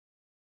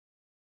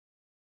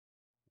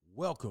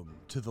Welcome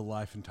to the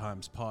Life and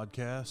Times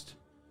podcast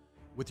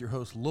with your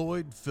host,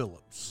 Lloyd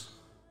Phillips.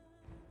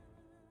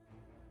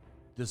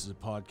 This is a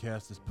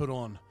podcast that's put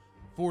on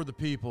for the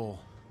people,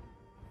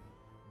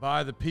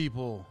 by the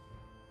people,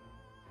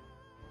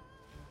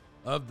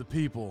 of the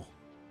people.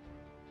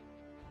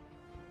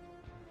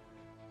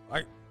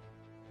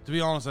 To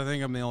be honest, I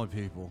think I'm the only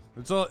people.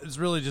 It's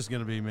really just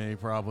going to be me,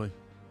 probably.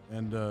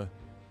 And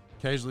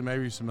occasionally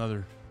maybe some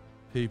other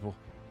people.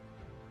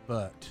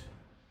 But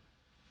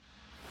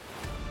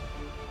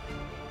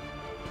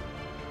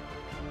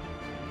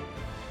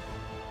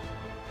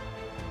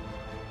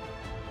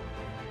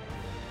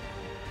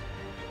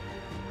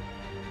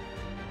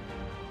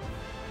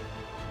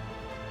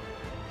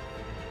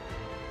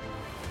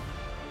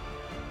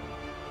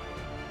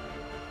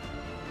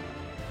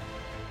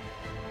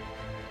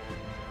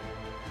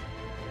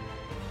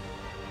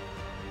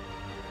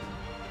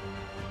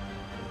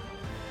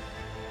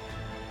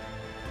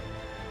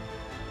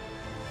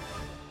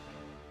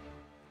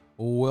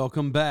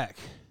welcome back.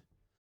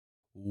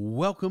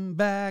 Welcome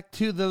back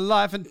to the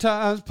Life and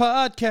Times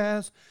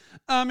podcast.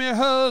 I'm your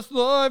host,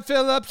 Lloyd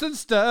Phillips and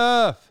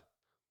stuff.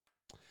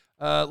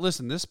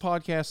 Listen, this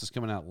podcast is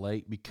coming out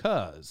late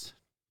because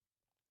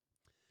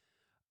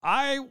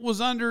I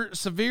was under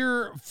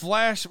severe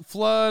flash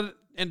flood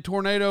and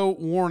tornado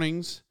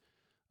warnings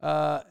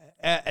at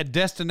a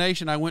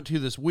destination I went to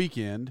this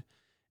weekend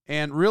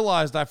and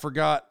realized I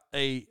forgot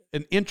an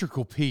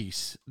integral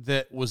piece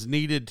that was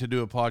needed to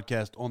do a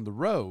podcast on the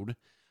road.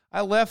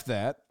 I left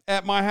that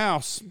at my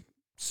house.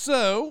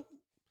 So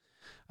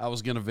I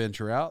was going to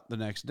venture out the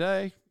next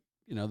day.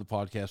 You know, the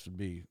podcast would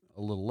be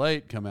a little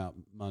late, come out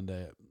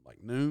Monday at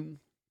like noon,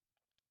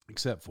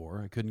 except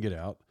for I couldn't get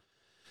out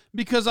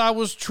because I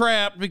was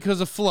trapped because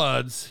of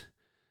floods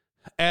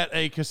at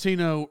a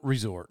casino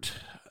resort.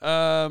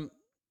 We'll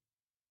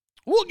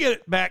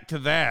get back to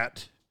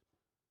that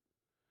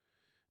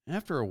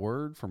after a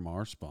word from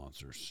our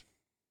sponsors.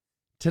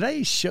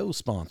 Today's show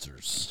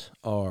sponsors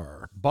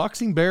are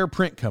Boxing Bear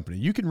Print Company.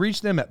 You can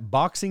reach them at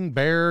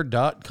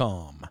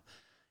boxingbear.com.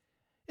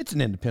 It's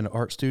an independent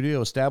art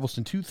studio established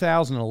in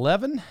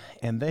 2011,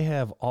 and they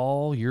have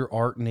all your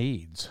art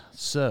needs.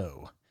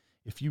 So,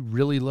 if you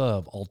really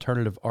love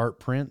alternative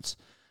art prints,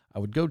 I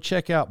would go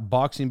check out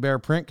Boxing Bear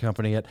Print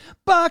Company at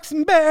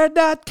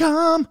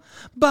boxingbear.com.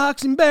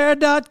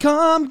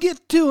 Boxingbear.com.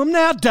 Get to them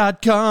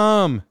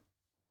now.com.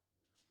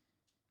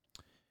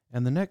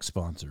 And the next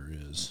sponsor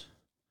is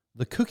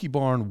the Cookie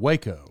Barn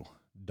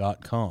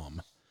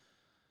Waco.com.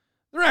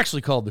 They're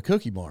actually called the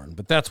Cookie Barn,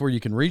 but that's where you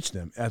can reach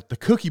them at the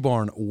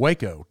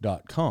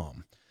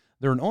cookiebarnwaco.com.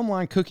 They're an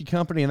online cookie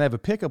company, and they have a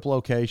pickup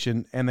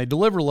location, and they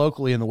deliver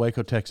locally in the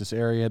Waco, Texas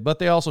area, but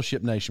they also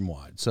ship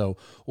nationwide. So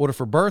order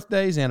for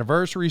birthdays,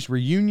 anniversaries,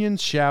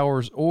 reunions,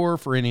 showers, or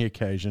for any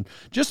occasion.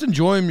 Just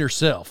enjoy them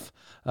yourself.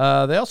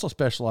 They also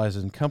specialize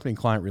in company and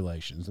client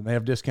relations, and they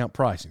have discount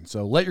pricing.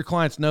 So let your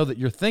clients know that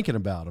you're thinking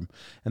about them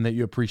and that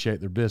you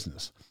appreciate their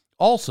business.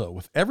 Also,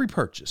 with every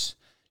purchase,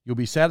 you'll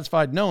be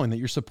satisfied knowing that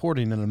you're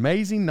supporting an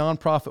amazing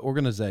nonprofit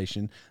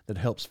organization that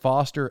helps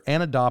foster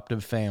and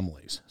adoptive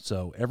families.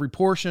 So a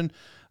portion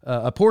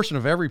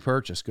of every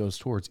purchase goes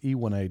towards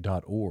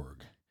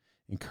e1a.org.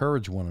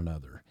 Encourage one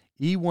another.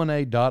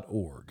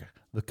 e1a.org.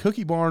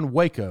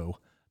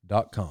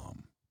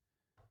 thecookie.barn.waco.com.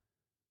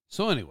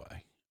 So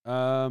anyway,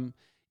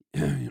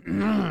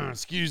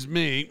 excuse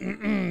me.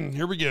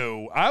 Here we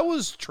go. I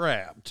was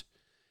trapped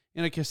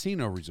in a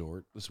casino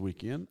resort this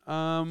weekend.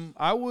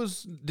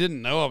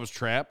 Didn't know I was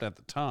trapped at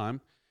the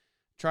time.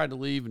 Tried to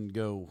leave and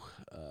go.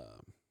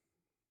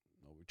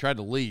 We tried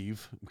to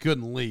leave. We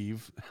couldn't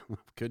leave.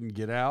 Couldn't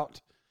get out.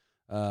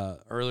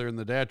 Earlier in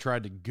the day, I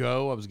tried to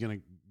go. I was going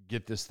to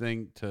get this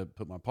thing to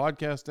put my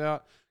podcast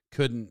out.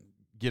 Couldn't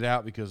get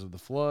out because of the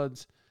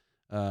floods.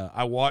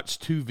 I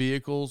watched two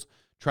vehicles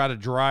try to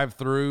drive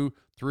through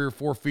 3 or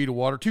 4 feet of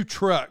water. 2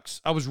 trucks.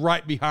 I was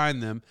right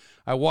behind them.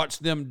 I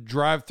watched them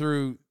drive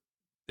through.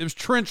 It was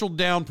torrential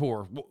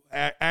downpour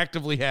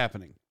actively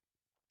happening.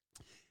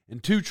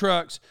 And 2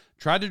 trucks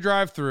tried to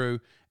drive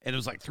through, and it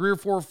was like 3 or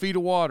 4 feet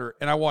of water.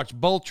 And I watched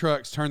both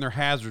trucks turn their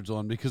hazards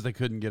on because they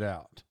couldn't get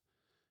out.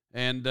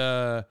 And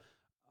I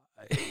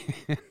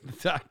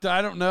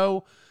don't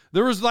know.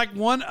 There was like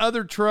one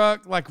other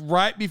truck like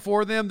right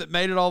before them that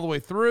made it all the way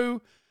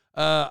through.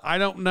 I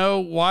don't know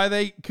why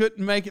they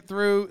couldn't make it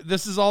through.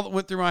 This is all that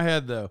went through my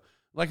head, though.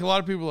 Like a lot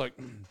of people like,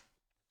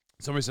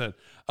 somebody said,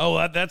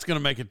 oh, that's going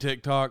to make a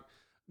TikTok.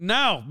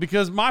 No,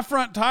 because my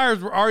front tires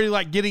were already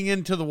like getting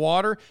into the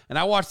water, and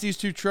I watched these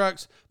 2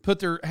 trucks put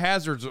their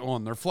hazards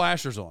on, their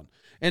flashers on,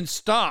 and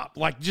stop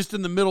like just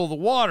in the middle of the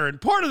water. And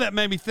part of that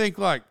made me think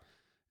like,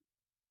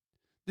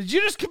 did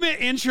you just commit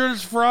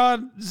insurance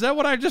fraud? Is that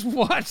what I just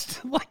watched?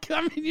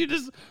 You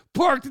just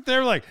parked it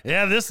there like,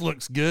 yeah, this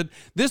looks good.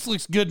 This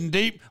looks good and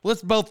deep.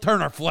 Let's both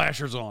turn our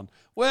flashers on.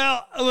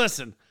 Well,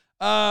 listen,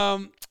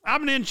 I'm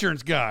an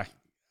insurance guy.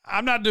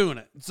 I'm not doing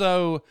it.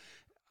 So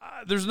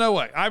there's no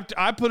way.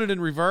 I put it in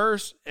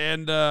reverse,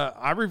 and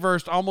I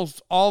reversed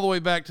almost all the way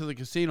back to the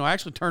casino. I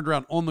actually turned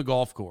around on the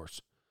golf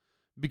course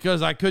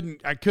because I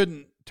couldn't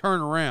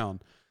turn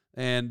around.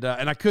 And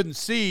I couldn't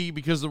see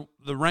because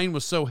the rain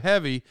was so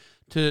heavy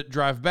to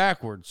drive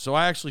backwards. So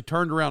I actually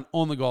turned around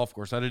on the golf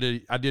course. I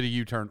did a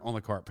U-turn on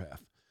the cart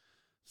path.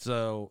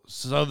 So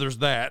there's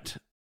that.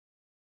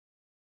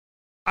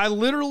 I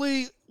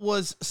literally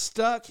was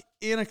stuck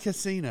in a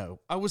casino.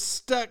 I was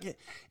stuck.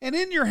 And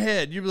in your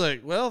head, you'd be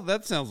like, well,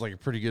 that sounds like a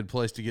pretty good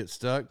place to get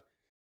stuck.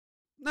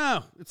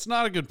 No, it's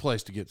not a good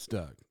place to get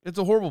stuck. It's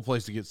a horrible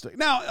place to get stuck.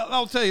 Now,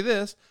 I'll tell you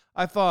this.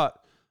 I thought,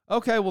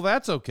 okay, well,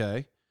 that's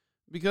okay.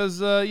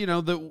 Because,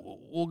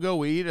 we'll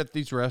go eat at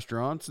these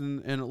restaurants,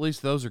 and at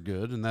least those are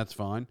good, and that's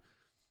fine.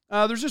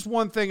 There's just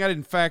one thing I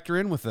didn't factor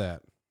in with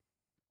that.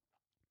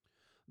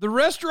 The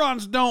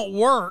restaurants don't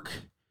work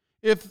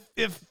if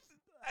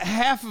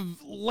half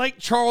of Lake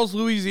Charles,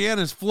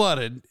 Louisiana is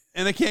flooded,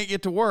 and they can't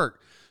get to work.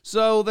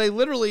 So they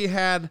literally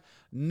had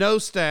no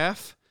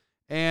staff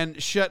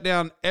and shut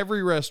down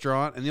every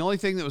restaurant, and the only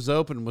thing that was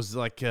open was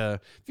like, if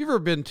you've ever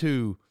been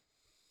to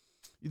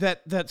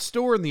that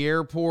store in the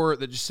airport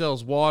that just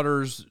sells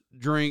waters,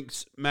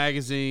 drinks,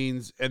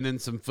 magazines, and then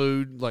some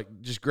food, like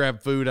just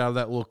grab food out of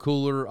that little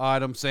cooler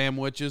item,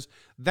 sandwiches.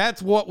 That's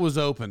what was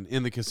open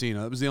in the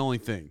casino. That was the only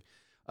thing.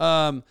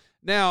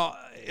 Now,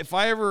 if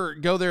I ever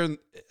go there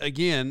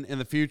again in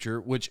the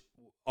future, which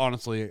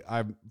honestly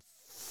I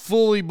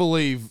fully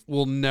believe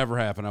will never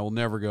happen. I will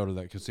never go to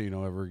that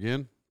casino ever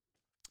again.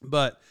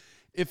 But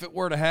if it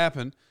were to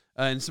happen,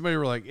 and somebody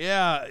were like,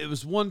 yeah, it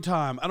was one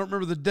time, I don't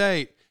remember the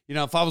date.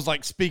 If I was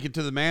like speaking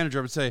to the manager,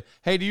 I would say,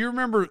 hey, do you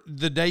remember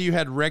the day you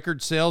had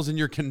record sales in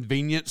your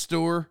convenience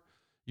store?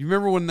 You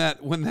remember when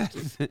that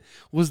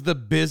was the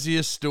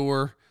busiest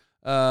store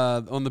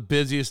on the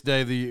busiest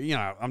day of the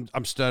year?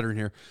 I'm stuttering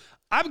here.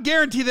 I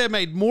guarantee they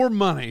made more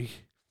money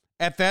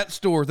at that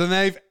store than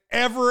they've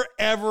ever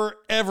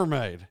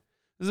made.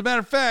 As a matter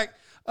of fact,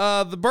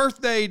 the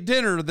birthday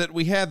dinner that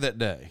we had that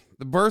day,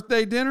 the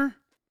birthday dinner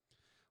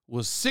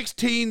was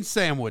 16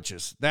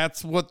 sandwiches.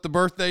 That's what the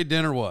birthday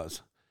dinner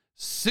was.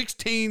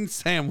 16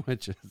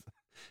 sandwiches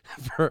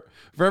for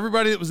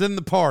everybody that was in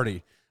the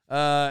party.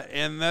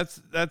 And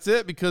that's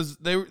it because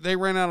they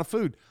ran out of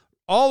food.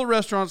 All the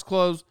restaurants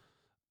closed.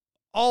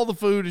 All the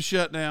food is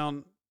shut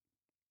down.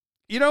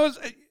 And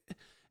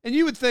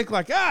you would think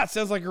like, it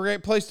sounds like a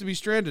great place to be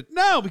stranded.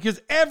 No,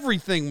 because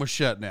everything was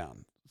shut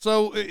down.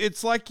 So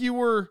it's like you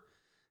were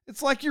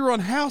on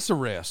house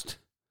arrest.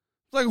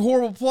 It's like a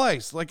horrible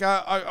place. Like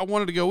I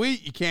wanted to go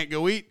eat. You can't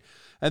go eat.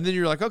 And then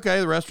you're like, okay,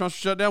 the restaurants are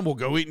shut down. We'll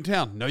go eat in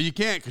town. No, you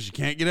can't because you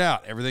can't get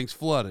out. Everything's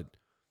flooded.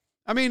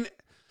 I mean,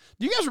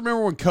 do you guys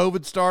remember when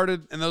COVID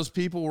started and those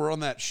people were on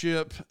that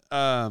ship?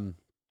 I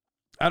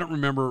don't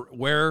remember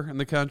where in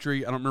the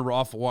country. I don't remember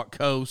off of what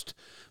coast.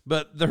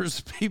 But there's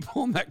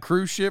people on that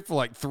cruise ship for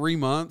like 3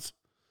 months,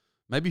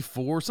 maybe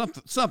 4,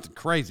 something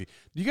crazy.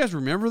 Do you guys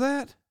remember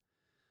that?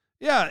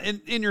 Yeah,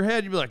 in your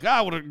head, you'd be like,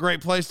 what a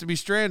great place to be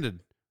stranded.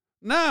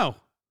 No,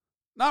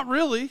 not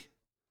really.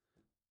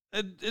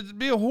 It'd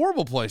be a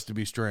horrible place to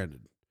be stranded.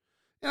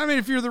 And I mean,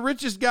 if you're the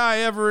richest guy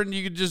ever and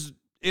you could just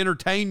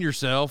entertain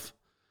yourself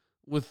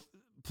with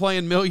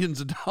playing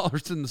millions of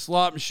dollars in the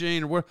slot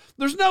machine or where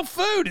there's no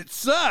food, it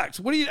sucks.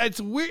 It's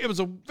weird. It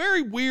was a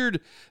very weird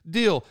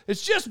deal.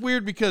 It's just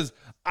weird because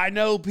I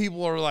know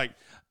people are like,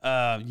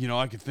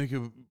 I could think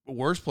of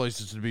worse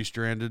places to be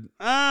stranded.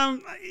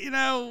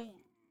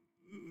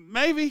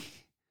 Maybe.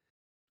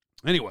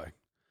 Anyway,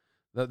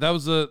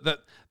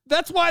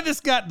 that's why this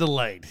got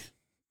delayed.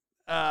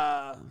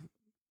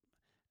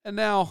 And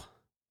now,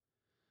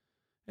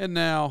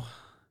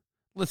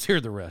 let's hear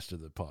the rest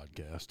of the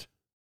podcast.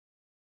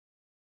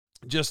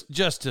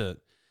 Just to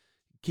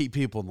keep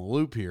people in the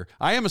loop here,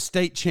 I am a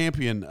state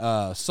champion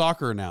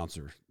soccer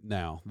announcer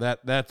now.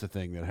 That's a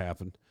thing that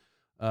happened.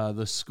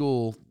 The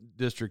school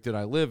district that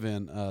I live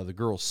in, the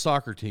girls'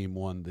 soccer team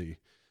won the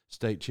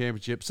state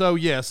championship. So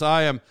yes,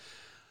 I am.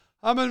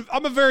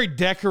 I'm a very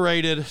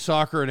decorated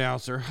soccer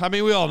announcer. I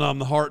mean, we all know I'm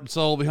the heart and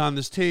soul behind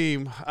this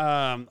team.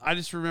 I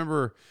just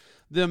remember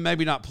them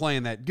maybe not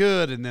playing that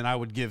good, and then I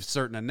would give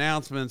certain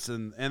announcements,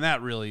 and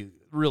that really,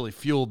 really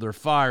fueled their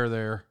fire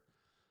there.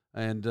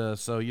 And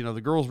so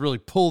the girls really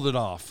pulled it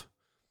off.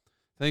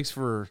 Thanks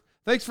for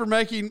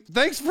putting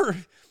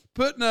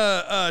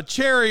a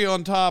cherry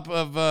on top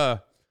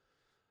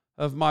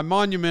of my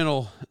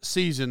monumental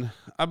season.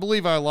 I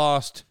believe I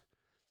lost.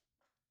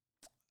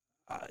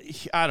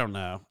 I don't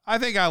know. I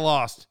think I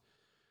lost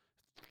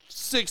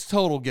 6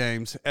 total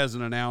games as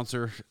an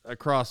announcer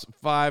across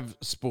 5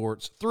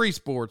 sports, 3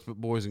 sports,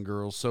 but boys and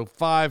girls. So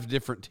 5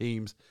 different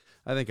teams.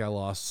 I think I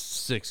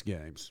lost 6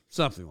 games,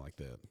 something like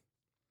that.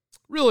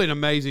 Really an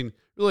amazing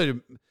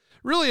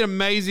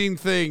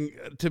thing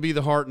to be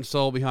the heart and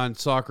soul behind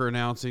soccer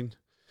announcing.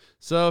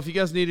 So if you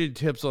guys need any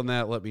tips on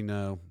that, let me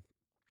know.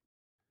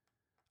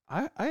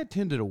 I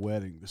attended a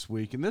wedding this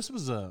week, and this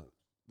was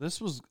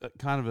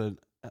kind of a,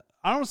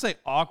 I don't want to say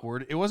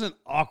awkward. It wasn't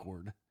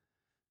awkward,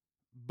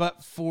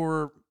 but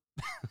for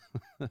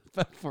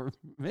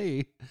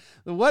me,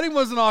 the wedding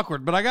wasn't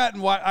awkward. But I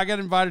got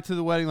invited to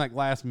the wedding like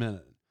last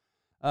minute,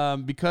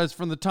 because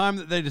from the time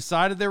that they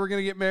decided they were going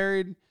to get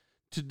married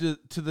to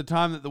the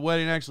time that the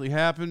wedding actually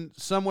happened,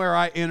 somewhere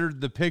I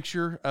entered the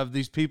picture of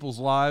these people's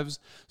lives.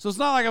 So it's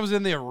not like I was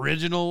in the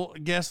original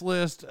guest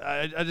list.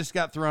 I just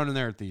got thrown in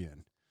there at the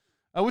end,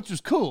 which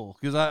was cool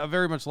because I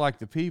very much like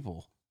the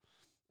people.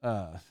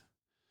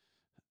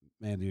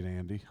 Mandy and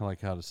Andy. I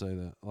like how to say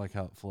that. I like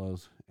how it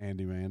flows.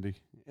 Andy, Mandy.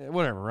 Yeah,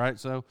 whatever, right?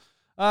 So,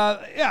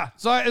 yeah.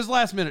 So it's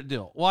last minute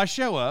deal. Well, I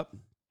show up.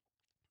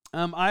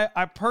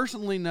 I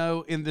personally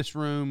know in this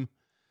room,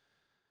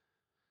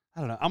 I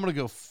don't know. I'm going to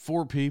go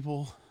 4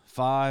 people,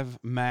 5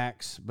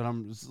 max, but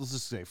let's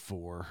just say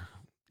 4.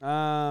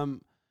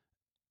 And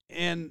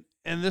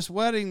this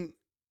wedding,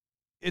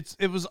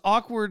 it was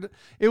awkward.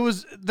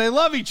 They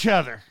love each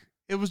other.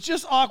 It was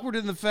just awkward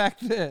in the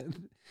fact that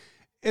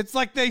it's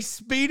like they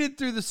speeded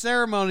through the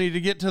ceremony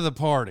to get to the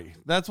party.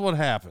 That's what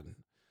happened.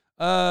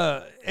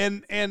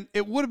 And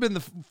it would have been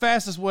the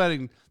fastest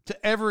wedding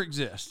to ever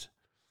exist.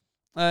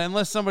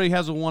 Unless somebody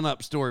has a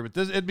one-up story, but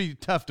it'd be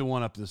tough to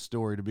one-up this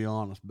story, to be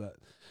honest. But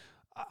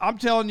I'm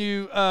telling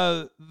you,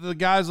 the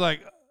guy's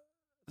like,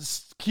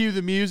 cue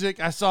the music.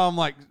 I saw him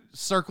like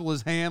circle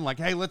his hand, like,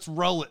 hey, let's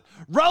roll it.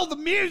 Roll the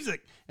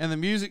music. And the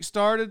music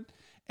started,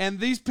 and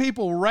these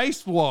people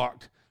race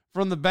walked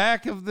from the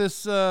back of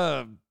this,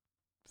 I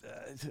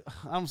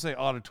don't say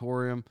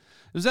auditorium.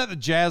 It was at the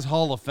Jazz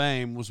Hall of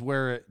Fame was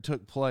where it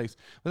took place.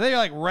 But they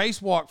like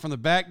race walked from the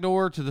back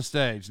door to the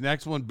stage.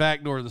 Next one,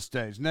 back door to the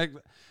stage. Next,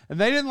 and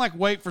they didn't like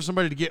wait for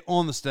somebody to get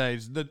on the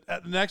stage. The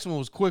next one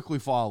was quickly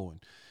following.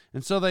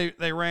 And so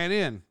they ran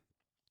in.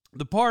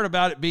 The part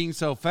about it being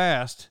so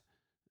fast,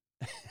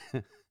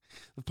 the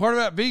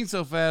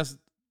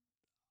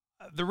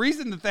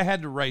reason that they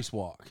had to race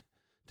walk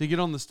to get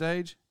on the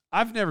stage,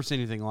 I've never seen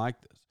anything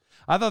like this.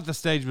 I thought the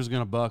stage was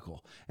going to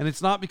buckle. And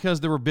it's not because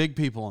there were big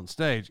people on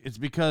stage. It's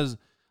because,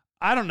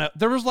 I don't know,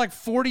 there was like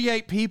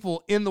 48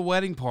 people in the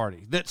wedding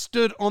party that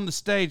stood on the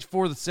stage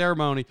for the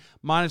ceremony,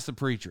 minus the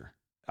preacher.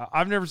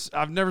 I've never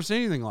seen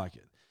anything like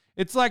it.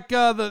 It's like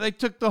they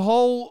took the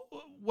whole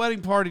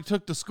wedding party,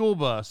 took the school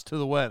bus to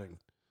the wedding.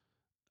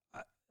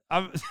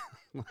 I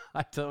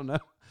don't know.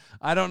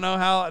 I don't know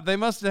how. They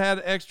must have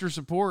had extra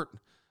support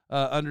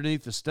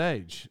underneath the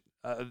stage.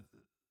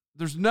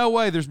 There's no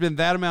way there's been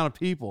that amount of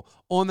people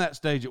on that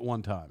stage at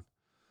one time.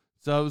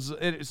 So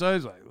it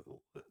was like,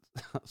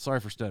 sorry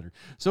for stuttering.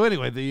 So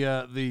anyway,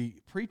 the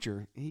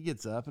preacher, he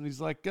gets up and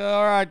he's like,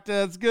 all right,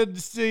 it's good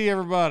to see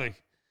everybody.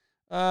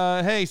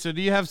 Hey, so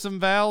do you have some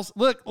vows?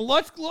 Look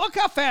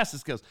how fast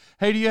this goes.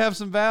 Hey, do you have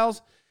some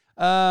vows?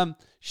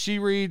 She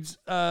reads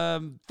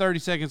 30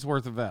 seconds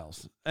worth of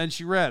vows, and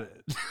she read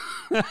it.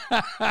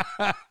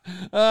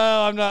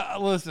 Oh,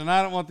 listen,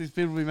 I don't want these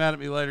people to be mad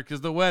at me later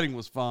because the wedding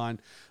was fine.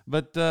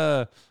 But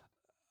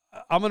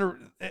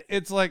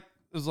it's like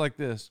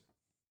this.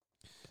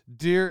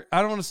 Dear,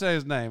 I don't want to say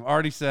his name. I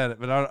already said it,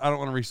 but I don't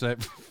want to re-say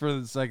it for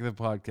the sake of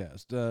the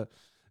podcast.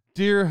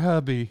 Dear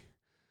hubby.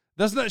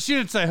 She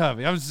didn't say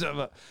hubby.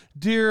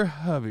 Dear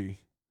hubby.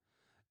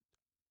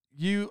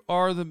 You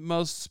are the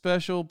most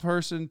special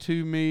person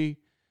to me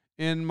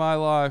in my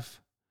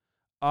life.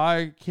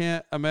 I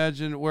can't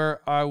imagine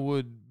where I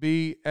would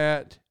be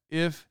at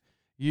if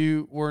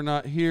you were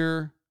not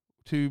here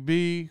to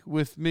be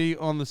with me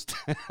on the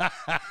stage.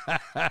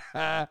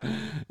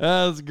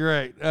 That's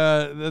great.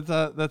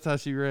 That's how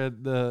she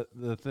read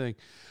the thing.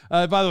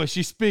 By the way,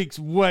 she speaks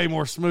way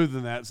more smooth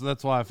than that, so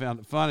that's why I found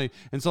it funny.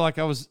 And so, like,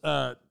 I was,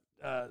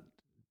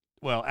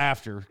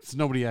 after, because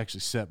nobody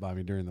actually sat by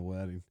me during the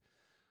wedding.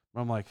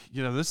 I'm like,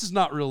 this is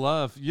not real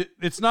love.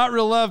 It's not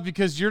real love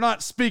because you're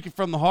not speaking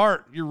from the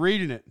heart. You're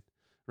reading it,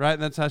 right?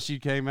 And that's how she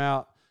came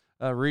out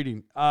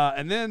reading.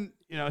 And then,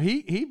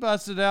 he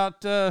busted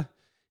out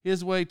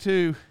his way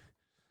too.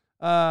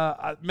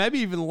 Maybe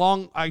even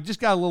long. I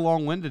just got a little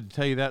long-winded to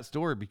tell you that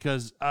story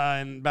because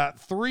in about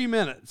 2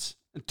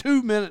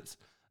 minutes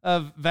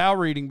of vow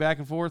reading back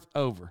and forth,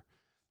 over.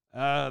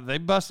 They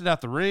busted out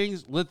the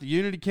rings, lit the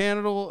unity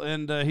candle,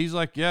 and he's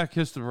like, yeah,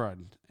 kiss the bride.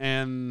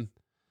 And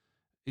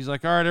he's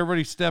like, all right,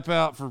 everybody step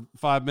out for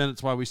 5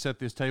 minutes while we set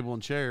this table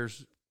and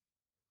chairs.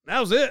 That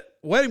was it.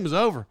 Wedding was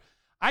over.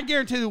 I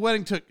guarantee the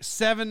wedding took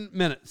 7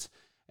 minutes.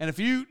 And if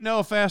you know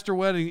a faster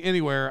wedding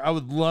anywhere, I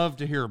would love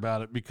to hear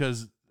about it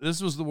because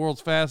this was the world's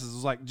fastest. It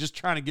was like just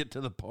trying to get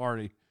to the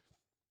party.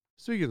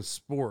 Speaking of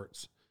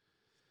sports,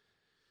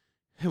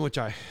 in which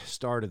I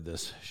started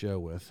this show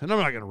with, and I'm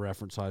not going to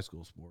reference high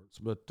school sports,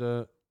 but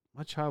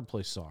my child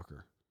plays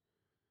soccer.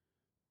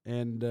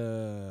 And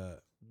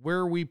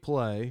where we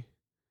play,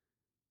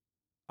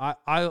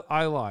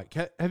 I like.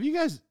 Have you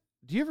guys,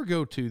 do you ever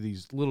go to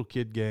these little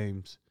kid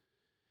games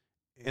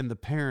and the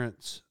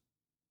parents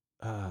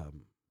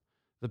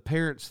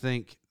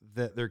think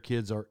that their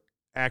kids are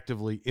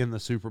actively in the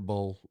Super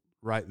Bowl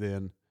right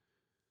then?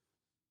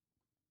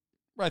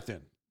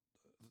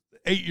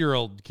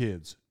 8-year-old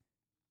kids.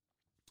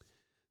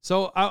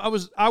 So I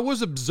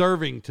was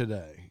observing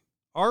today.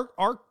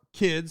 Our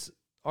kids,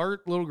 our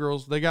little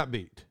girls, they got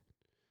beat.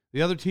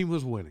 The other team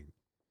was winning.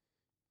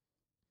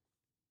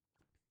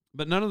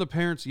 But none of the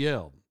parents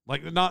yelled.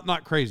 Like,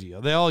 not crazy.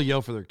 They all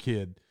yell for their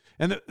kid.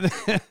 And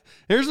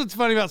here's what's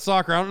funny about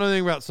soccer. I don't know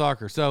anything about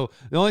soccer. So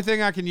the only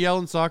thing I can yell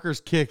in soccer is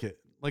kick it.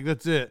 Like,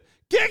 that's it.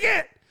 Kick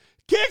it!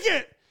 Kick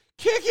it!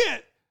 Kick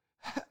it!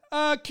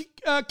 Kick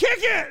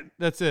it!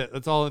 That's it.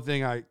 That's all the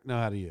thing I know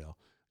how to yell.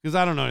 Because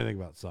I don't know anything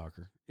about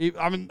soccer.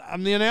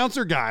 I'm the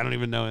announcer guy. I don't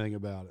even know anything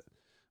about it.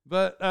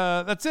 But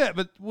that's it.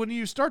 But when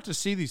you start to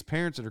see these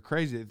parents that are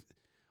crazy,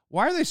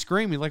 why are they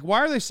screaming? Like,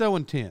 why are they so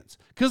intense?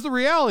 Because the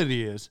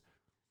reality is,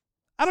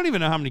 I don't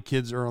even know how many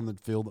kids are on the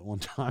field at one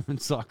time in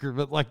soccer,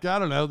 but like, I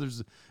don't know,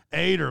 there's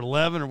 8 or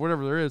 11 or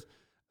whatever there is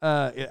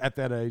at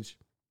that age.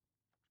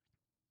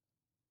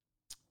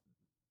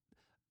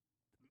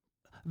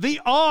 The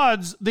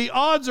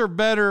odds are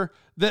better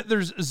that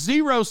there's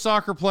 0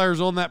 soccer players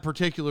on that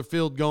particular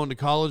field going to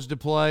college to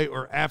play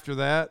or after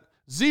that.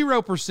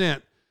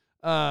 0%,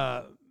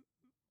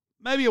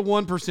 maybe a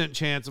 1%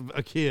 chance of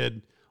a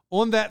kid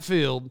on that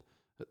field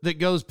that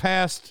goes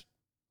past,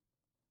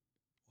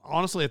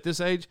 honestly, at this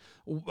age,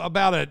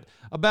 about a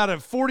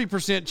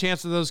 40%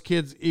 chance of those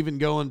kids even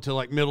going to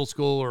like middle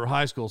school or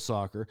high school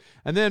soccer.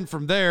 And then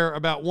from there,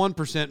 about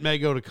 1% may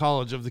go to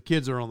college of the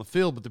kids that are on the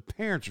field, but the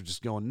parents are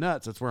just going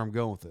nuts. That's where I'm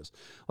going with this.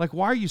 Like,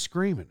 why are you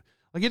screaming?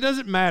 Like, it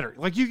doesn't matter.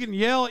 Like, you can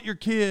yell at your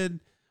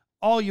kid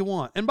all you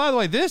want. And by the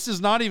way, this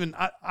is not even,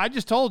 I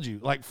just told you,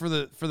 like, for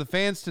the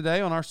fans today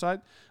on our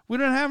side, we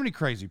don't have any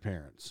crazy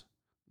parents.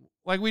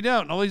 Like, we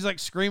don't. Nobody's like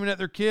screaming at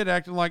their kid,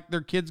 acting like their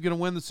kid's going to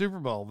win the Super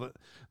Bowl, but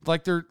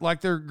like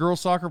they're girl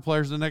soccer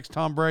players, the next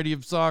Tom Brady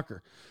of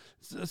soccer.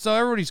 So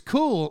everybody's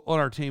cool on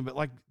our team, but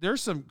like,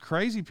 there's some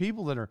crazy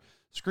people that are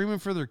screaming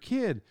for their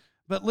kid.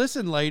 But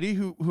listen, lady,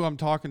 who I'm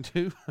talking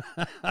to,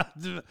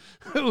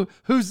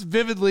 who's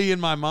vividly in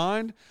my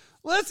mind.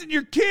 Listen,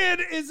 your kid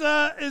is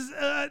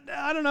I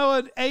don't know,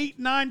 an 8,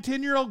 9,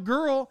 10-year-old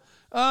girl,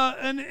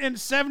 and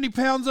 70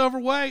 pounds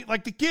overweight.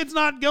 Like, the kid's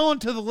not going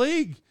to the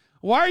league.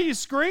 Why are you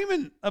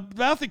screaming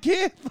about the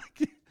kid?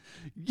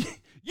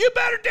 You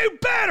better do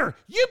better.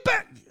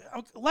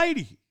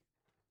 Lady.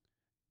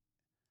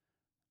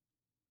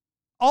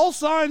 All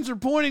signs are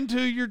pointing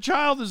to your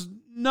child is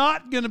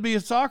not going to be a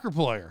soccer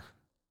player.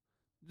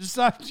 Just,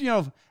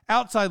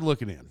 outside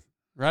looking in,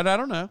 right? I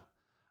don't know.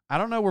 I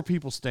don't know where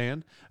people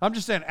stand. I'm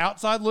just saying,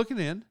 outside looking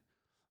in,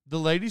 the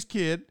lady's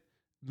kid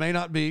may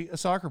not be a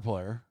soccer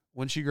player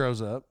when she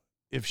grows up.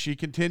 If she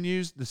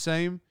continues the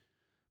same,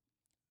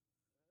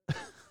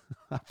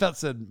 I thought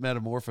said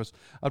metamorphosis.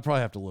 I'd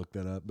probably have to look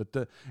that up.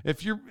 But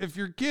if your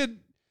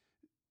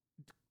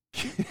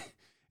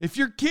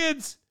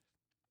kid's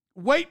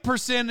weight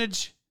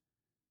percentage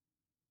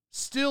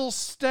still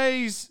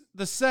stays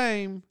the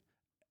same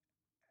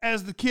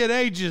as the kid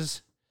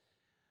ages,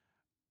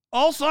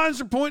 all signs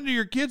are pointing to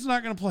your kid's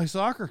not going to play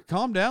soccer.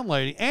 Calm down,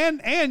 lady.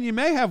 And you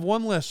may have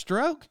one less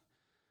stroke.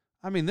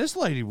 I mean, this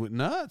lady went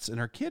nuts, and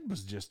her kid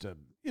was just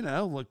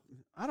look,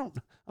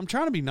 I'm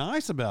trying to be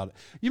nice about it.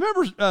 You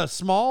remember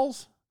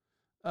Smalls?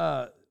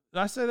 Did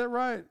I say that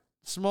right?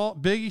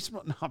 Not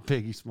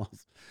Biggie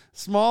Smalls.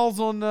 Smalls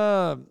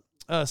on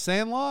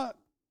Sandlot?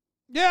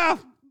 Yeah,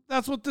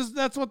 that's what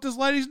this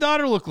lady's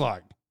daughter looked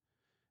like.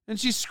 And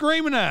she's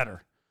screaming at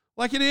her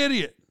like an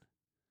idiot.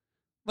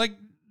 Like,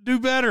 do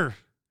better.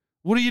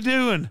 What are you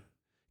doing?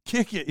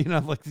 Kick it.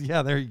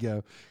 Yeah, there you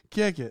go.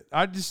 Kick it.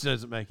 It just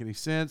doesn't make any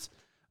sense.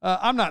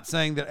 I'm not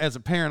saying that as a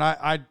parent,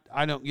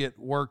 I don't get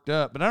worked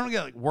up, but I don't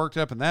get worked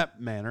up in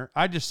that manner.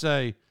 I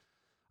say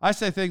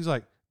things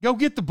like, go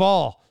get the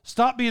ball.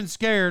 Stop being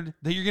scared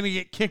that you're going to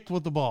get kicked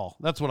with the ball.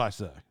 That's what I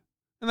say.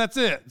 And that's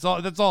it.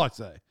 That's all I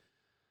say.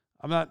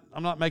 I'm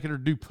not making her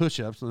do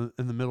push-ups in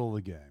the middle of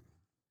the game.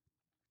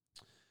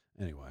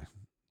 Anyway.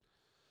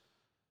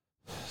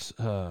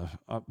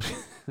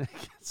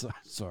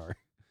 Sorry.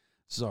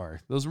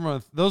 Those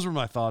were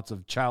my thoughts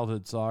of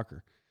childhood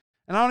soccer.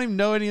 And I don't even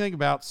know anything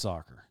about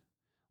soccer.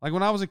 Like,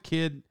 when I was a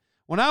kid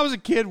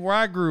where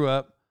I grew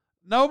up,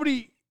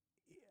 nobody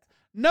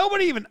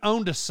even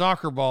owned a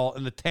soccer ball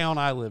in the town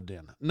I lived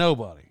in.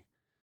 Nobody.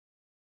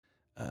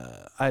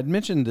 I had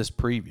mentioned this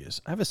previous.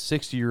 I have a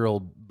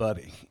 60-year-old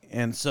buddy.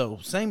 And so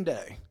same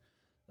day,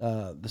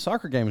 the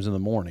soccer game is in the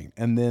morning.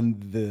 And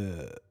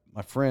then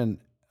my friend,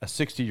 a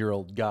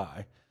 60-year-old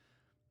guy,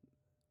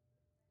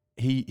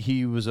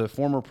 he was a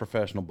former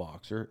professional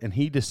boxer, and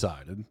he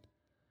decided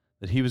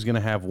that he was going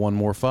to have one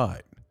more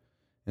fight.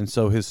 And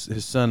so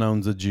his son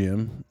owns a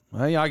gym.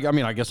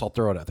 I guess I'll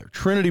throw it out there.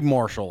 Trinity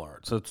Martial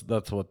Arts.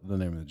 That's what the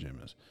name of the gym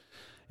is.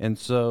 And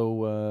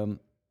so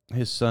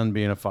his son,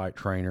 being a fight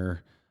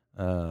trainer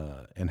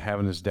and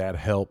having his dad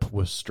help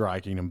with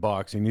striking and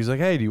boxing, he's like,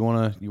 "Hey, do you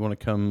want to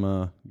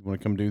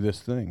come do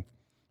this thing?"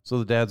 So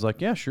the dad's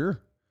like, "Yeah,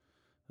 sure.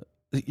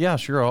 Yeah,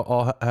 sure.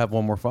 I'll have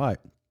one more fight."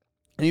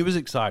 And he was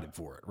excited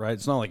for it, right?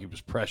 It's not like he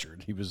was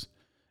pressured. He was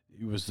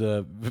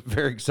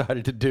very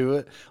excited to do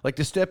it, like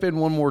to step in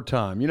one more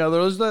time.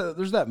 There's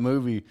that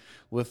movie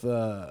with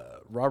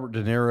Robert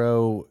De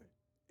Niro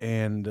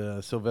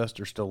and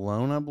Sylvester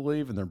Stallone, I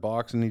believe, and they're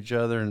boxing each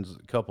other, and there's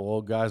a couple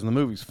old guys, and the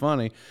movie's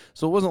funny.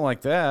 So it wasn't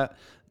like that,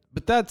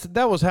 but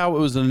that was how it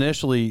was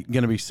initially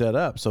going to be set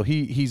up. So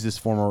he's this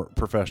former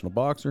professional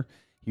boxer.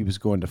 He was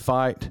going to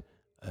fight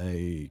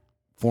a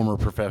former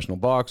professional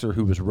boxer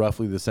who was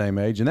roughly the same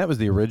age, and that was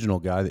the original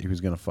guy that he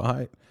was going to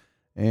fight.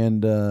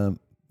 And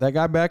that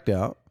guy backed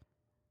out.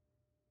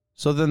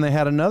 So then they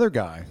had another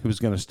guy who was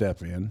going to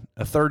step in,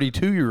 a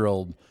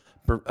 32-year-old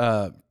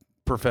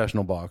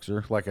professional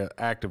boxer, like an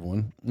active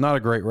one. Not a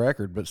great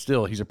record, but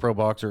still, he's a pro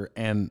boxer,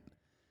 and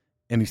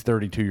he's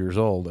 32 years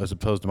old, as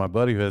opposed to my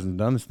buddy who hasn't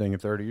done this thing in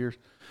 30 years.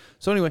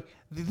 So anyway,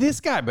 this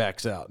guy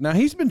backs out. Now,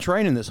 he's been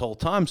training this whole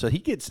time, so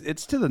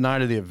it's to the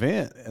night of the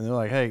event, and they're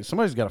like, hey,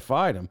 somebody's got to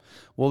fight him.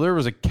 Well, there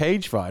was a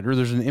cage fighter.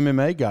 There's an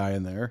MMA guy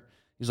in there.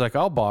 He's like,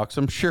 I'll box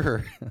him.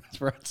 Sure. That's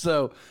right.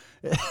 So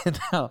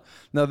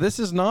now, this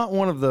is not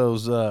one of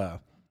those,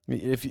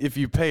 if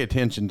you pay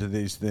attention to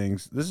these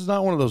things, this is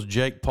not one of those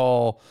Jake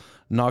Paul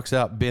knocks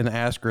out Ben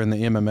Askren,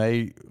 the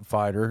MMA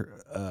fighter.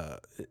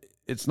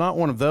 It's not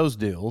one of those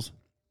deals,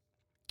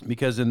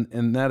 because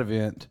in that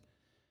event,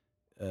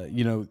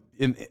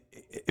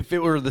 if it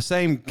were the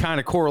same kind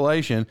of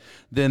correlation,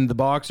 then the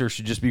boxer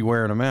should just be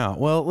wearing them out.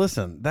 Well,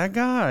 listen, that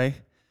guy,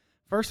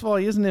 first of all,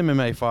 he is an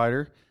MMA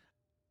fighter.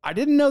 I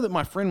didn't know that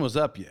my friend was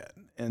up yet.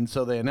 And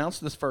so they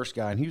announced this first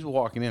guy, and he was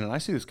walking in, and I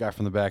see this guy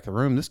from the back of the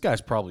room. This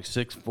guy's probably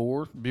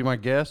 6'4", be my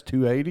guess,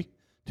 280,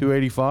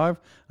 285.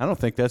 I don't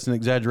think that's an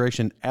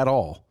exaggeration at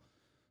all.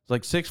 It's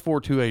like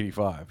 6'4",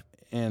 285.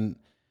 And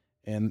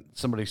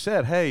somebody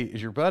said, hey,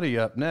 is your buddy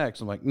up next?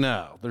 I'm like,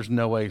 no, there's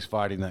no way he's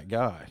fighting that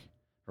guy.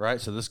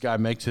 Right? So this guy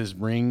makes his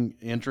ring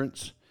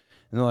entrance,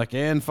 and they're like,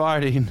 and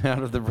fighting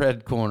out of the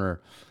red corner,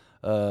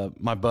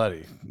 my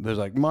buddy. There's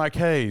like, Mike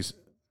Hayes,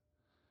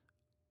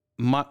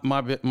 my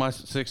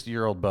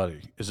 60-year-old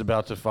buddy is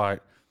about to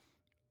fight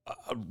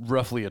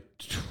roughly a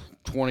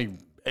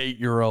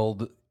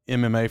 28-year-old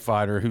MMA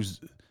fighter who's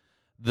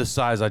the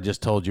size I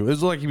just told you. It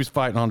was like he was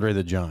fighting Andre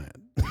the Giant.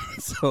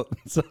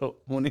 So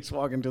when he's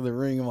walking to the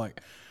ring, I'm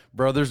like,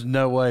 bro, there's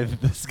no way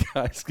that this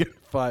guy's going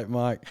to fight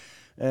Mike.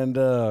 And,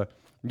 I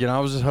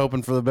was just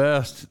hoping for the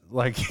best.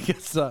 Like,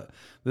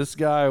 this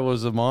guy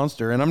was a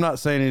monster. And I'm not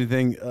saying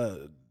anything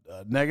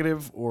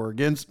negative or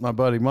against my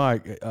buddy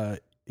Mike.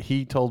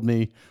 He told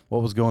me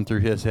what was going through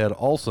his head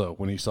also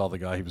when he saw the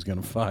guy he was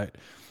going to fight.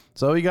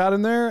 So he got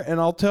in there, and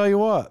I'll tell you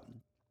what,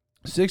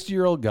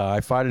 60-year-old guy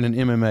fighting an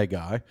MMA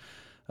guy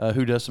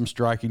who does some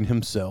striking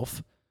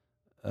himself.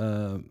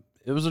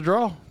 It was a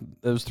draw.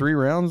 It was 3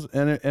 rounds,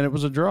 and it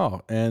was a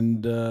draw,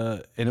 and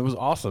it was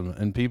awesome.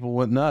 And people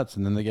went nuts.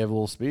 And then they gave a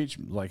little speech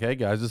like, "Hey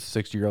guys, this is a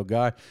 60-year-old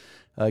guy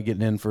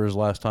getting in for his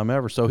last time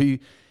ever." So he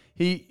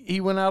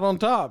went out on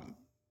top.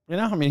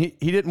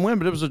 He didn't win,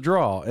 but it was a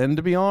draw. And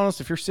to be honest,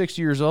 if you're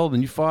 60 years old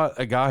and you fought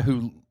a guy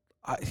who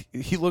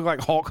he looked like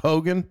Hulk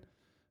Hogan,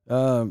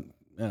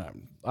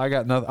 I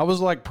got nothing. I was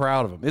like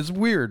proud of him. It's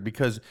weird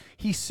because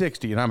he's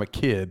 60 and I'm a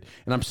kid,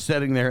 and I'm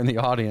sitting there in the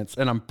audience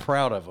and I'm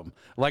proud of him.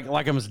 Like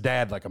I'm his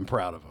dad, like I'm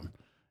proud of him.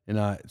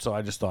 So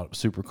I just thought it was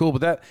super cool.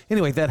 But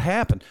that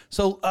happened.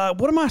 So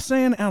what am I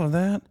saying out of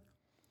that?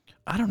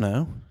 I don't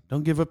know.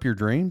 Don't give up your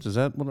dreams. Is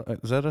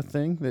that a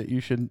thing that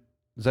you should?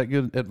 Is that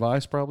good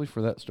advice probably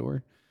for that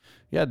story?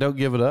 Yeah, don't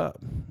give it up.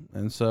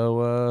 And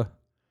so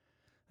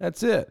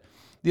that's it.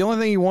 The only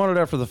thing he wanted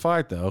after the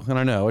fight, though, and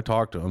I know, I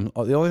talked to him,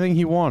 the only thing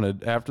he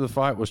wanted after the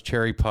fight was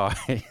cherry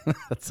pie.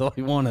 That's all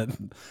he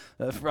wanted.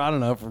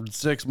 For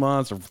 6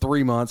 months or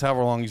 3 months,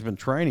 however long he's been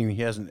training,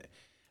 he hasn't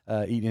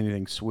eaten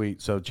anything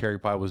sweet. So cherry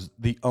pie was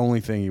the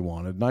only thing he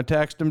wanted. And I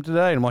texted him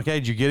today, and I'm like, hey,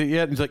 did you get it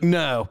yet? And he's like,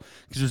 no,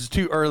 because it was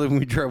too early when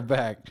we drove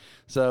back.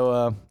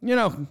 So,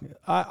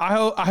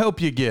 I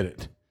hope you get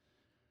it.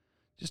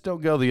 Just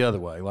don't go the other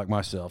way like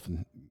myself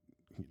and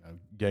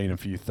gain a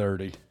few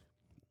 30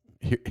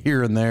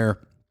 here and there.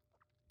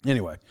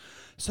 Anyway,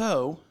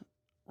 so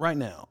right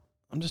now,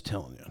 I'm just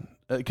telling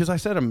you, because I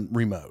said I'm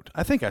remote.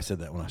 I think I said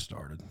that when I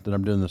started, that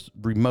I'm doing this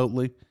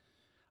remotely.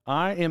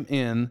 I am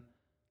in,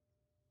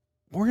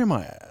 where am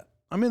I at?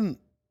 I'm in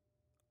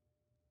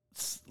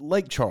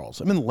Lake Charles.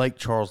 I'm in Lake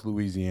Charles,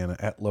 Louisiana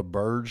at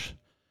L'Auberge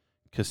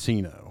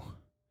Casino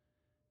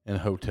and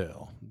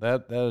Hotel.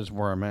 That is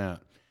where I'm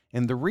at.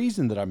 And the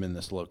reason that I'm in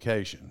this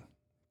location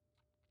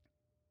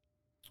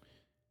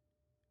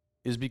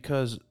is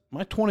because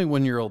my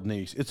 21-year-old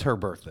niece, it's her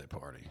birthday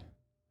party.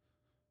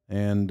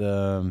 And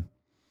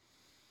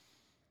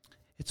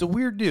it's a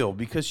weird deal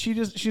because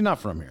she's not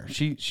from here.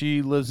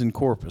 She lives in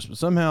Corpus, but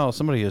somehow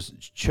somebody has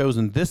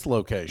chosen this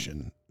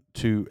location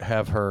to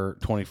have her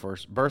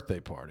 21st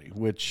birthday party,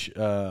 which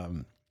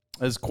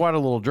is quite a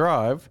little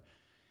drive.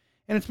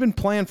 And it's been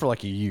planned for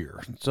like a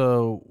year.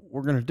 So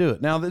we're going to do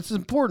it. Now, this is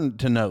important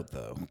to note,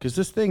 though, because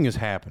this thing is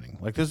happening.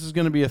 Like, this is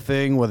going to be a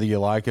thing whether you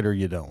like it or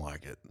you don't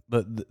like it.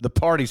 But the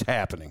party's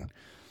happening.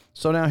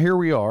 So now here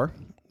we are.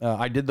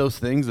 I did those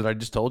things that I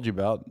just told you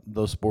about,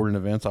 those sporting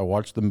events. I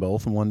watched them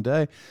both in one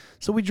day.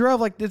 So we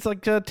drove it's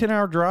like a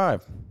 10-hour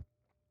drive.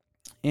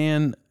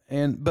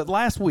 But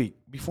last week,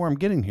 before I'm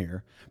getting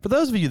here, for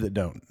those of you that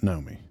don't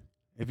know me,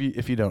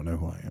 if you don't know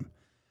who I am,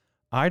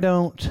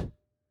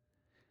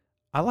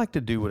 I like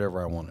to do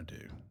whatever I want to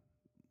do.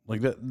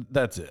 Like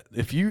that's it.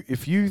 If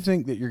you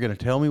think that you're going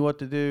to tell me what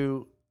to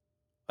do,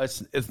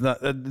 It's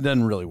not. It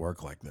doesn't really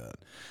work like that.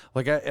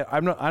 Like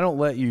I'm not. I don't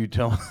let you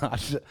tell. I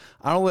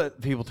don't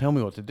let people tell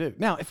me what to do.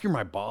 Now, if you're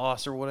my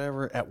boss or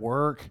whatever at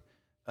work,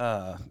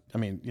 I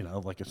mean,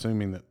 like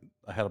assuming that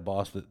I had a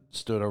boss that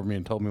stood over me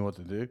and told me what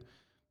to do.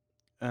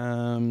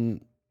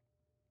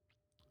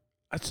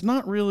 It's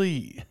not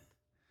really.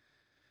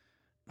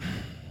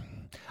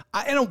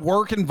 In a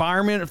work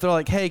environment, if they're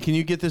like, "Hey, can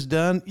you get this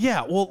done?"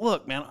 Yeah. Well,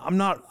 look, man, I'm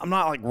not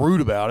like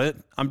rude about it.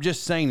 I'm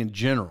just saying in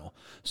general.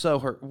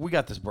 So we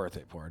got this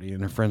birthday party,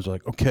 and her friends are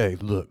like, "Okay,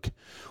 look,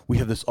 we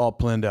have this all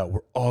planned out. We're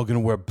all gonna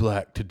wear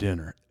black to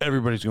dinner.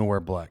 Everybody's gonna wear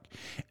black,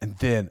 and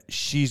then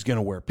she's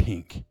gonna wear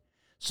pink.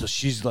 So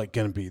she's like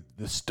gonna be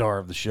the star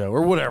of the show,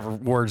 or whatever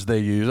words they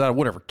use.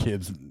 Whatever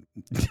kids,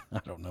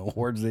 I don't know what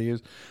words they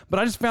use. But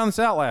I just found this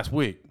out last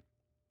week.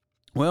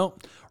 Well,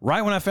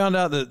 right when I found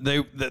out that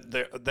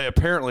they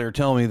apparently are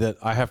telling me that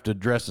I have to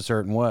dress a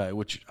certain way,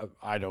 which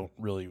I don't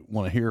really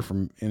want to hear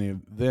from any of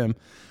them.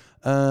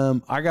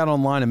 I got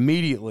online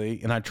immediately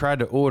and I tried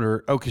to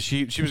order. Oh, because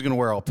she was going to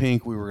wear all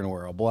pink. We were going to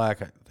wear all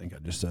black. I think I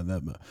just said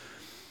that. But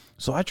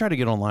so I tried to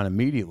get online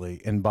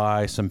immediately and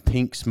buy some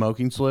pink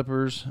smoking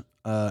slippers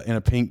and a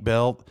pink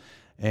belt.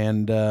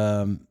 And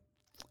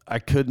I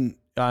couldn't,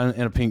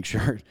 and a pink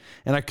shirt.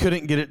 And I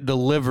couldn't get it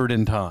delivered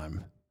in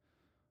time.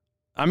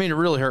 I mean, it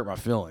really hurt my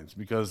feelings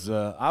because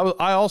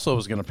I also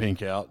was going to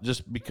pink out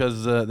just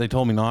because they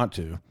told me not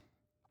to.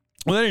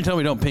 Well, they didn't tell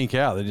me don't pink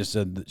out. They just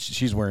said that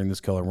she's wearing this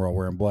color and we're all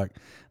wearing black.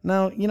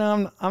 No,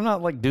 I'm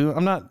not like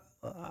I'm not.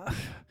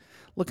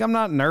 Look, I'm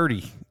not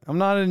nerdy. I'm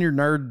not in your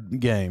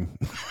nerd game.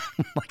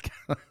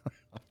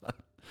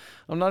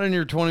 I'm not in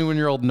your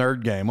 21-year-old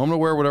nerd game. I'm gonna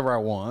wear whatever I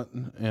want,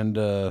 and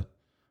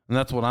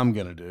that's what I'm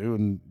gonna do.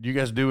 And you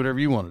guys do whatever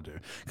you want to do.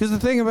 Because the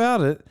thing about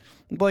it,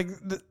 like.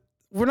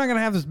 We're not going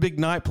to have this big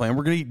night plan.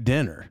 We're going to eat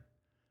dinner.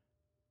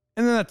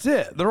 And then that's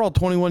it. They're all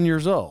 21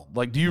 years old.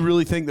 Like, do you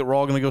really think that we're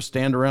all going to go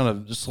stand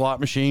around a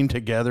slot machine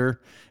together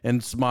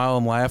and smile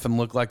and laugh and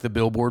look like the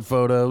billboard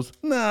photos?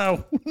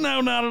 No,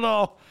 not at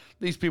all.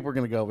 These people are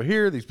going to go over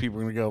here. These people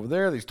are going to go over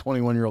there. These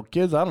 21-year-old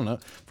kids, I don't know.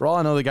 For all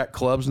I know, they got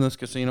clubs in this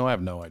casino. I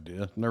have no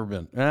idea. Never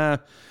been. Well,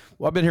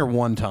 I've been here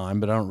one time,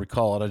 but I don't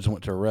recall it. I just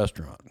went to a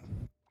restaurant.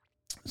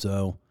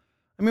 So...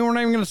 I mean, we're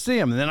not even going to see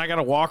them. And then I got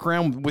to walk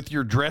around with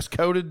your dress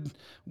coded,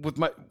 with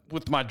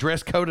my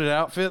dress coded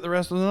outfit the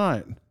rest of the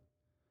night.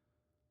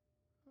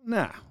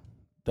 Nah,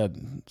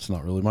 that's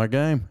not really my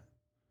game.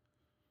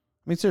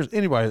 I mean, seriously,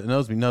 anybody that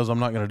knows me knows I'm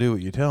not going to do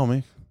what you tell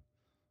me.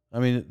 I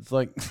mean, it's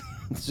like,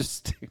 it's just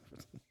stupid.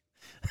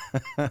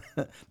 No,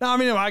 I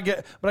mean, I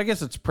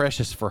guess it's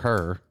precious for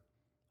her.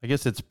 I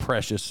guess it's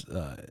precious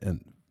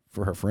and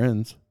for her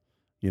friends,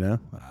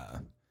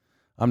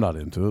 I'm not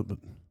into it, but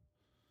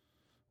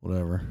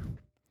whatever.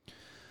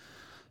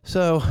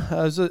 So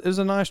it was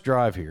a nice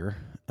drive here.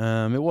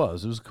 It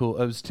was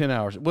cool. It was 10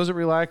 hours. Was it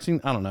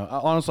relaxing? I don't know.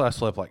 Honestly, I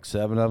slept like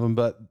 7 of them,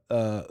 but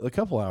a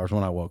couple hours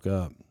when I woke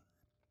up,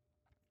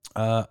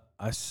 I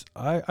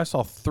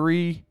saw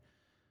 3.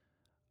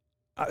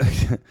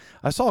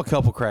 I saw a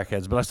couple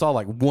crackheads, but I saw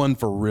like one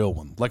for real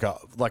one, like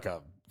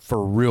a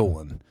for real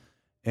one,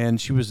 and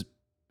it was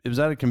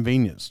at a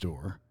convenience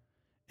store.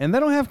 And they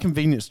don't have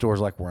convenience stores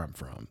like where I'm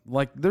from.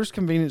 Like, there's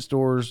convenience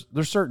stores.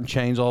 There's certain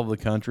chains all over the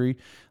country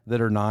that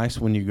are nice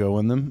when you go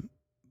in them.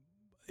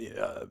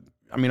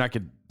 I mean, I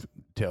could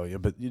tell you,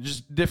 but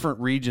just different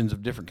regions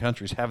of different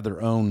countries have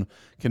their own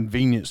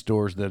convenience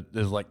stores that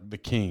is like the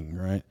king,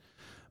 right?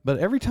 But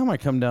every time I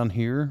come down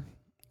here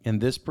in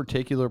this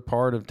particular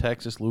part of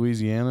Texas,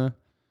 Louisiana,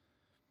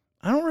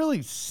 I don't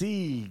really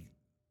see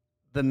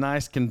the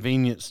nice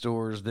convenience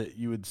stores that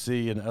you would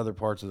see in other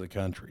parts of the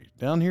country.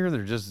 Down here,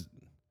 they're just...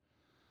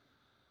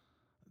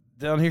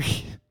 Down here,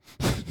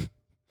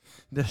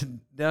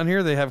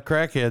 they have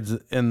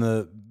crackheads in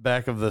the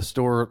back of the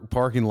store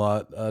parking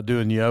lot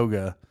doing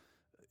yoga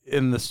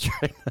in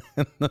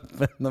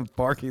the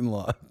parking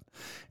lot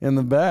in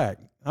the back.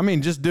 I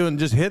mean, just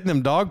hitting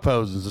them dog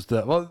poses and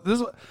stuff. Well,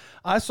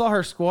 I saw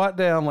her squat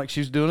down like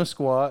she's doing a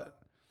squat,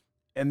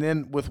 and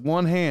then with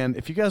one hand,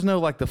 if you guys know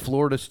like the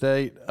Florida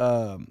State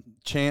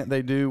chant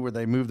they do where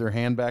they move their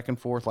hand back and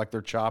forth like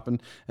they're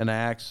chopping an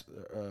axe,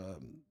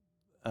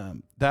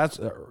 that's.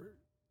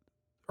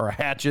 Or a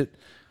hatchet.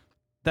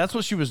 That's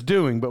what she was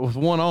doing, but with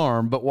one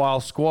arm, but while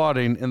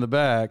squatting in the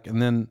back.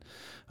 And then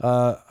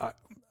I'm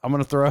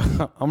gonna throw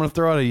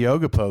out a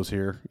yoga pose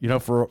here,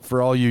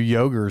 for all you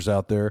yogers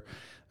out there,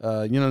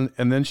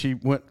 And then she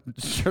went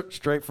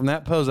straight from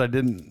that pose I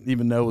didn't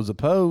even know was a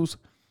pose,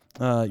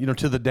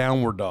 to the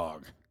downward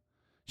dog.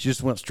 She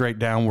just went straight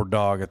downward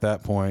dog at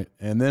that point.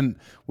 And then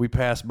we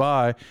passed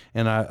by,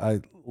 and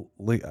I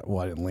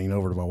didn't lean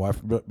over to my wife,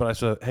 but I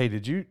said, "Hey,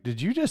 did you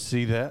just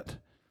see that?"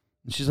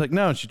 And she's like,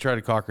 "No." And she tried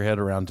to cock her head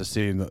around to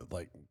see,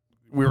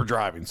 we were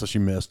driving, so she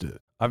missed it.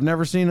 I've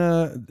never seen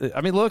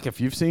look, if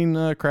you've seen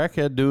a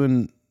crackhead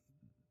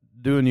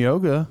doing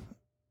yoga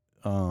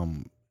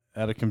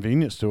at a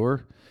convenience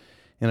store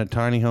in a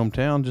tiny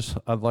hometown,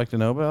 I'd like to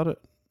know about it.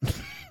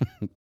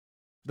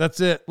 That's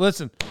it.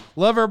 Listen,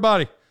 love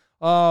everybody.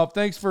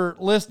 Thanks for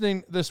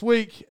listening this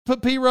week.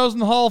 Put Pete Rose in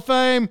the Hall of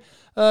Fame.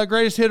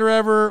 Greatest hitter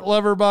ever.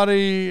 Love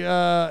everybody.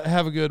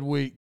 Have a good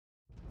week.